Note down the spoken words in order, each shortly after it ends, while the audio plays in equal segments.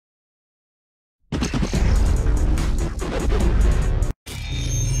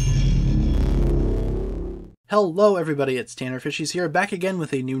Hello everybody, it's TannerFishies here, back again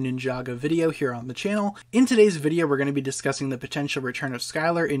with a new Ninjago video here on the channel. In today's video, we're going to be discussing the potential return of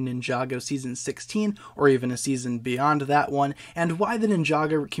Skylor in Ninjago Season 16, or even a season beyond that one, and why the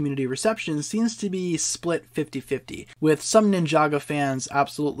Ninjago community reception seems to be split 50-50, with some Ninjago fans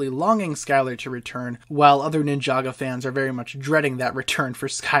absolutely longing Skylor to return, while other Ninjago fans are very much dreading that return for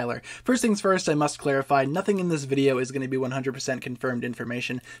Skylor. First things first, I must clarify, nothing in this video is going to be 100% confirmed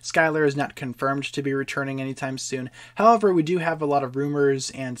information. Skylor is not confirmed to be returning anytime soon. However, we do have a lot of rumors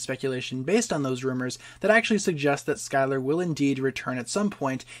and speculation based on those rumors that actually suggest that Skylor will indeed return at some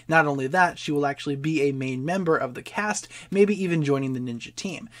point. Not only that, she will actually be a main member of the cast, maybe even joining the ninja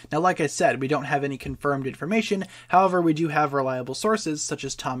team. Now, like I said, we don't have any confirmed information. However, we do have reliable sources such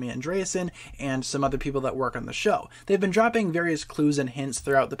as Tommy Andreasen and some other people that work on the show. They've been dropping various clues and hints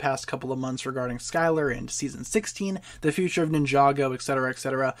throughout the past couple of months regarding Skylor and Season 16, the future of Ninjago, etc.,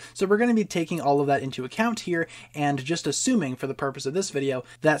 etc. So we're going to be taking all of that into account here and just assuming for the purpose of this video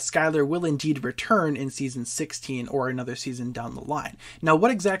that Skylor will indeed return in Season 16 or another season down the line. Now,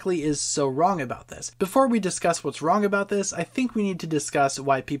 what exactly is so wrong about this? Before we discuss what's wrong about this, I think we need to discuss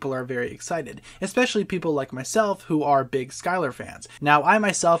why people are very excited, especially people like myself who are big Skylor fans. Now, I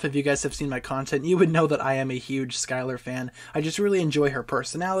myself, if you guys have seen my content, you would know that I am a huge Skylor fan. I just really enjoy her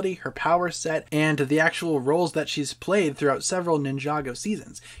personality, her power set, and the actual roles that she's played throughout several Ninjago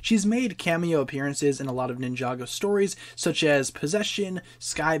seasons. She's made cameo appearances in a lot of Ninjago stories, such as Possession,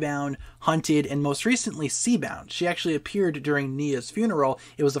 Skybound, Hunted, and most recently Seabound. She actually appeared during Nia's funeral.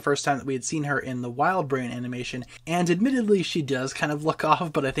 It was the first time that we had seen her in the Wild Brain animation, and admittedly she does kind of look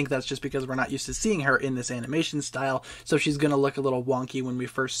off, but I think that's just because we're not used to seeing her in this animation style, so she's going to look a little wonky when we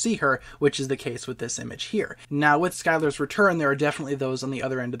first see her, which is the case with this image here. Now, with Skylor's return, there are definitely those on the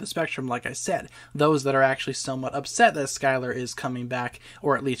other end of the spectrum, like I said, those that are actually somewhat upset that Skylor is coming back,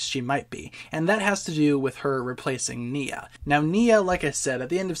 or at least she might be, and that has to do with her replacing Nia. Now, Nia, like I said, at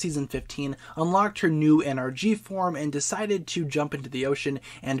the end of Season 15, unlocked her new NRG form and decided to jump into the ocean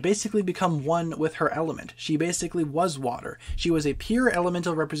and basically become one with her element. She basically was water. She was a pure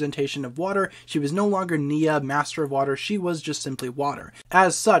elemental representation of water. She was no longer Nia, Master of Water. She was just simply water.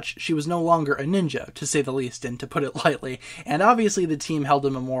 As such, she was no longer a ninja, to say the least, and to put it lightly, and obviously the team held a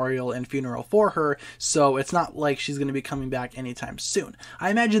memorial and funeral for her, so it's not like she's going to be coming back anytime soon. I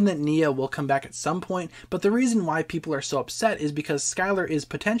imagine that Nia will come back at some point, but the reason why people are so upset is because Skylor is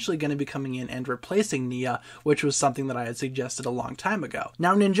potentially going to be coming in and replacing Nia, which was something that I had suggested a long time ago.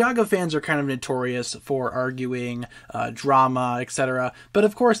 Now, Ninjago fans are kind of notorious for arguing, drama, etc., but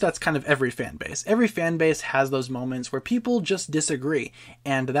of course that's kind of every fan base. Every fan base has those moments where people just disagree,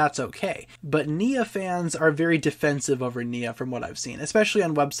 and that's okay. But Nia fans are very defensive over Nia from what I've seen, especially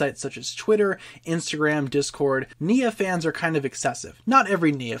on websites such as Twitter, Instagram, Discord. Nia fans are kind of excessive. Not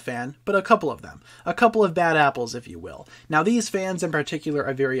every Nia fan, but a couple of them. A couple of bad apples, if you will. Now, these fans in particular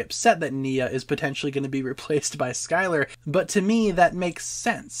are very upset that Nia is potentially going to be replaced by Skylor, but to me that makes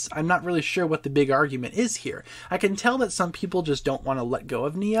sense. I'm not really sure what the big argument is here. I can tell that some people just don't want to let go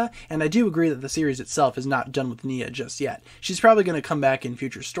of Nia, and I do agree that the series itself is not done with Nia just yet. She's probably going to come back in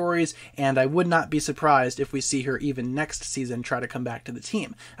future stories, and I would not be surprised if we see her even next season try to come back to the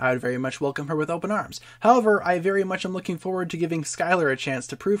team. I would very much welcome her with open arms. However, I very much am looking forward to giving Skylor a chance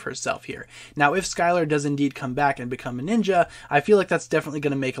to prove herself here. Now, if Skylor does indeed come back and become a ninja, I feel like that's definitely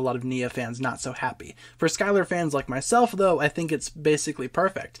going to make a lot of Nia fans not so happy. For Skylor fans like myself, though, I think it's basically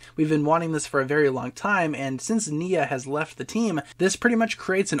perfect. We've been wanting this for a very long time, and since Nia has left the team, this pretty much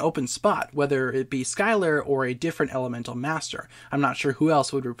creates an open spot, whether it be Skylor or a different elemental master. I'm not sure who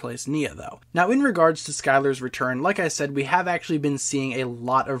else would replace Nia, though. Now, in regards to Skylor's return, like I said, we have actually been seeing a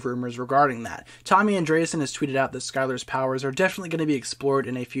lot of rumors regarding that. Tommy Andreasen has tweeted out that Skylor's powers are definitely going to be explored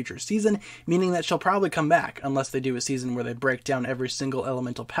in a future season, meaning that she'll probably come back, unless they do a season where they break down every single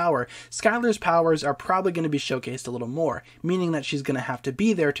elemental power. Skylor's powers are probably going to be showcased a little more, meaning that she's going to have to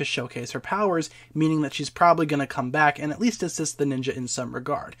be there to showcase her powers, meaning that she's probably going to come back and at least assist the ninja in some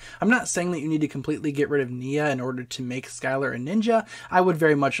regard. I'm not saying that you need to completely get rid of Nia in order to make Skylor a ninja. I would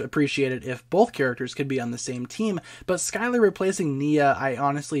very much appreciate it if both characters could be on the same team, but Skylor replacing Nia I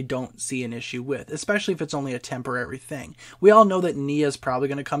honestly don't see an issue with, especially if it's only a temporary thing. We all know that Nia's probably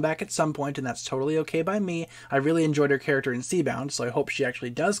going to come back at some point, and that's totally okay by me. I really enjoyed her character in Seabound, so I hope she actually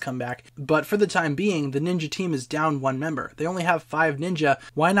does come back, but for the time being, the ninja team is down one member. They only have 5 ninja.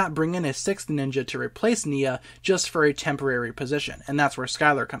 Why not bring in a 6th ninja to replace Nia just for a temporary position? And that's where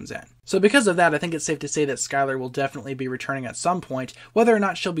Skylor comes in. So because of that, I think it's safe to say that Skylor will definitely be returning at some point. Whether or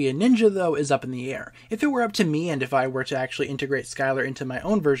not she'll be a ninja, though, is up in the air. If it were up to me, and if I were to actually integrate Skylor into my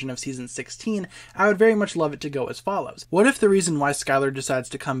own version of Season 16, I would very much love it to go as follows. What if the reason why Skylor decides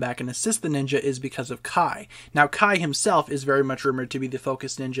to come back and assist the ninja is because of Kai. Now, Kai himself is very much rumored to be the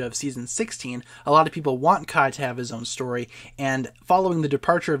focus ninja of Season 16. A lot of people want Kai to have his own story, and following the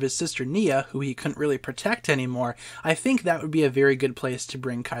departure of his sister Nia, who he couldn't really protect anymore, I think that would be a very good place to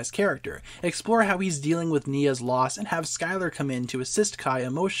bring Kai's character. Explore how he's dealing with Nia's loss and have Skylor come in to assist Kai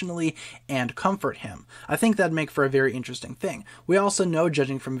emotionally and comfort him. I think that'd make for a very interesting thing. We also know,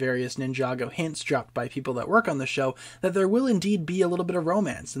 judging from various Ninjago hints dropped by people that work on the show, that there will indeed be a little bit of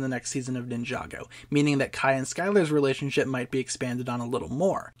romance in the next season of Ninjago, meaning that Kai and Skylor's relationship might be expanded on a little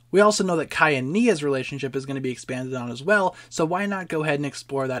more. We also know that Kai and Nia's relationship is going to be expanded on as well, so why not go ahead and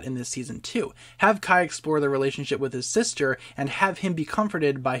explore that in this season too? Have Kai explore the relationship with his sister and have him be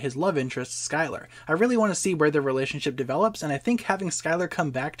comforted by his love interest, Skylor. I really want to see where the relationship develops, and I think having Skylor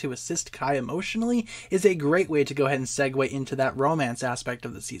come back to assist Kai emotionally is a great way to go ahead and segue into that romance aspect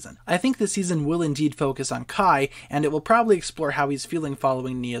of the season. I think the season will indeed focus on Kai, and it will probably explore how he's feeling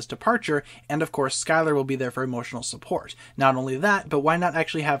following Nia's departure, and of course Skylor will be there for emotional support. Not only that, but why not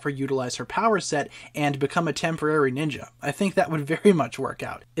actually have her utilize her power set and become a temporary ninja? I think that would very much work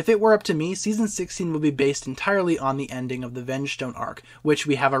out. If it were up to me, Season 16 will be based entirely on the ending of the Vengestone arc, which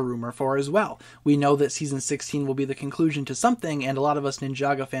we have a rumor for as well. We know that Season 16 will be the conclusion to something, and a lot of us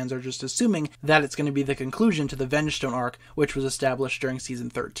Ninjago fans are just assuming that it's going to be the conclusion to the Vengestone arc, which was established during Season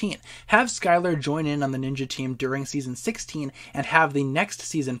 13. Have Skylor join in on the ninja team during Season 16 and have the next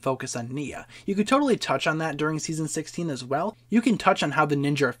season focus on Nia. You could totally touch on that during Season 16 as well. You can touch on how the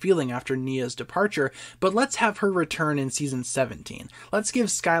ninja are feeling after Nia's departure, but let's have her return in Season 17. Let's give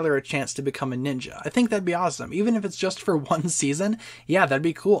Skylor a chance to become a ninja. I think that'd be awesome. Even if it's just for one season, yeah, that'd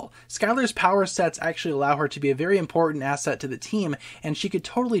be cool. Skylor's power sets actually allow her to be a very important asset to the team, and she could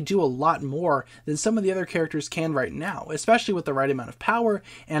totally do a lot more than some of the other characters can right now, especially with the right amount of power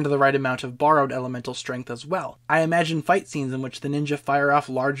and the right amount of borrowed elemental strength as well. I imagine fight scenes in which the ninja fire off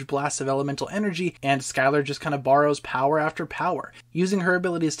large blasts of elemental energy and Skylor just kind of borrows power after power, using her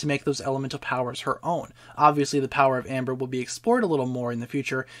abilities to make those elemental powers her own. Obviously the power of Amber will be explored a little more in the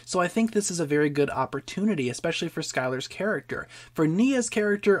future, so I think this is a very good opportunity, especially for Skylor's character. For Nia's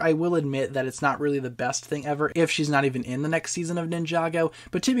character, I will admit that it's not really the best thing ever if she's not even in the next season of Ninjago,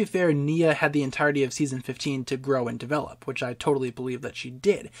 but to be fair, Nia had the entirety of Season 15 to grow and develop, which I totally believe that she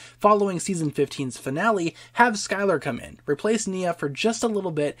did. Following Season 15's finale, have Skylor come in, replace Nia for just a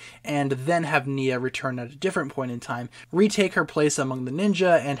little bit, and then have Nia return at a different point in time, retake her place among the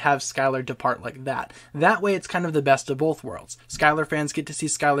ninja, and have Skylor depart like that. That way it's kind of the best of both worlds. Skylor fans get to see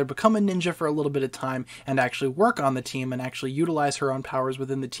Skylor become a ninja for a little bit of time and actually work on the team and actually utilize her own powers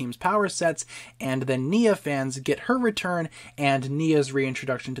within the team's power sets, and then Nia fans get her return and Nia's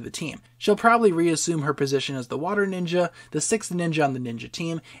reintroduction to the team. She'll probably reassume her position as the water ninja, the 6th ninja on the ninja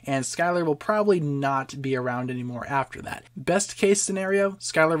team, and Skylor will probably not be around anymore after that. Best case scenario,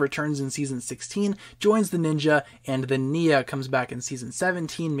 Skylor returns in Season 16, joins the ninja, and then Nia comes back in Season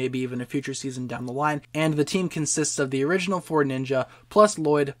 17, maybe even a future season down the line, and the team consists of the original 4 ninja, plus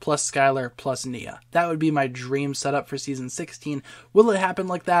Lloyd, plus Skylor, plus Nia. That would be my dream setup for Season 16. Will it happen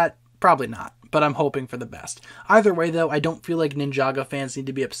like that? Probably not, but I'm hoping for the best. Either way though, I don't feel like Ninjago fans need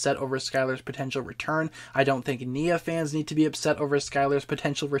to be upset over Skylor's potential return. I don't think Nia fans need to be upset over Skylor's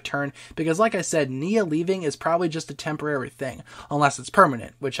potential return, because like I said, Nia leaving is probably just a temporary thing, unless it's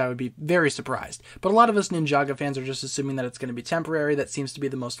permanent, which I would be very surprised. But a lot of us Ninjago fans are just assuming that it's going to be temporary. That seems to be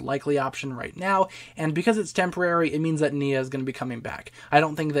the most likely option right now, and because it's temporary, it means that Nia is going to be coming back. I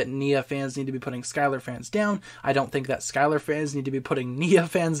don't think that Nia fans need to be putting Skylor fans down. I don't think that Skylor fans need to be putting Nia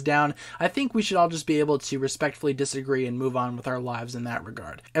fans down. I think we should all just be able to respectfully disagree and move on with our lives in that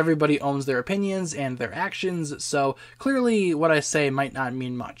regard. Everybody owns their opinions and their actions, so clearly what I say might not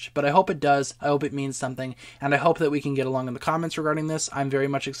mean much, but I hope it does. I hope it means something, and I hope that we can get along in the comments regarding this. I'm very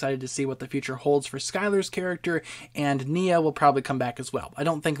much excited to see what the future holds for Skylor's character, and Nia will probably come back as well. I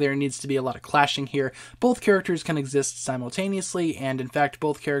don't think there needs to be a lot of clashing here. Both characters can exist simultaneously, and in fact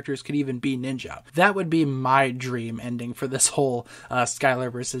both characters could even be ninja. That would be my dream ending for this whole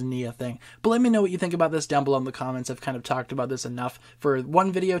Skylor versus Nia thing. But let me know what you think about this down below in the comments. I've kind of talked about this enough for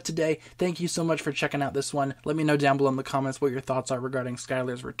one video today. Thank you so much for checking out this one. Let me know down below in the comments what your thoughts are regarding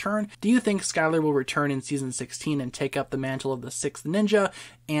Skylor's return. Do you think Skylor will return in Season 16 and take up the mantle of the 6th ninja?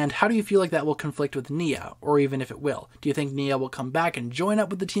 And how do you feel like that will conflict with Nia, or even if it will? Do you think Nia will come back and join up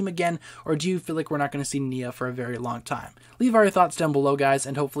with the team again, or do you feel like we're not going to see Nia for a very long time? Leave all your thoughts down below, guys,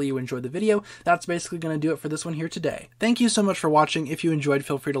 and hopefully you enjoyed the video. That's basically going to do it for this one here today. Thank you so much for watching. If you enjoyed,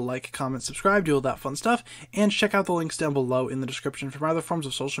 feel free to like, comment, subscribe, do all that fun stuff, and check out the links down below in the description for my other forms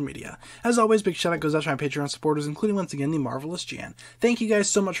of social media. As always, big shout out goes out to my Patreon supporters, including once again the marvelous Jan. Thank you guys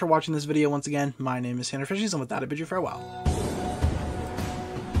so much for watching this video once again. My name is TannerFishies, and with that I bid you farewell.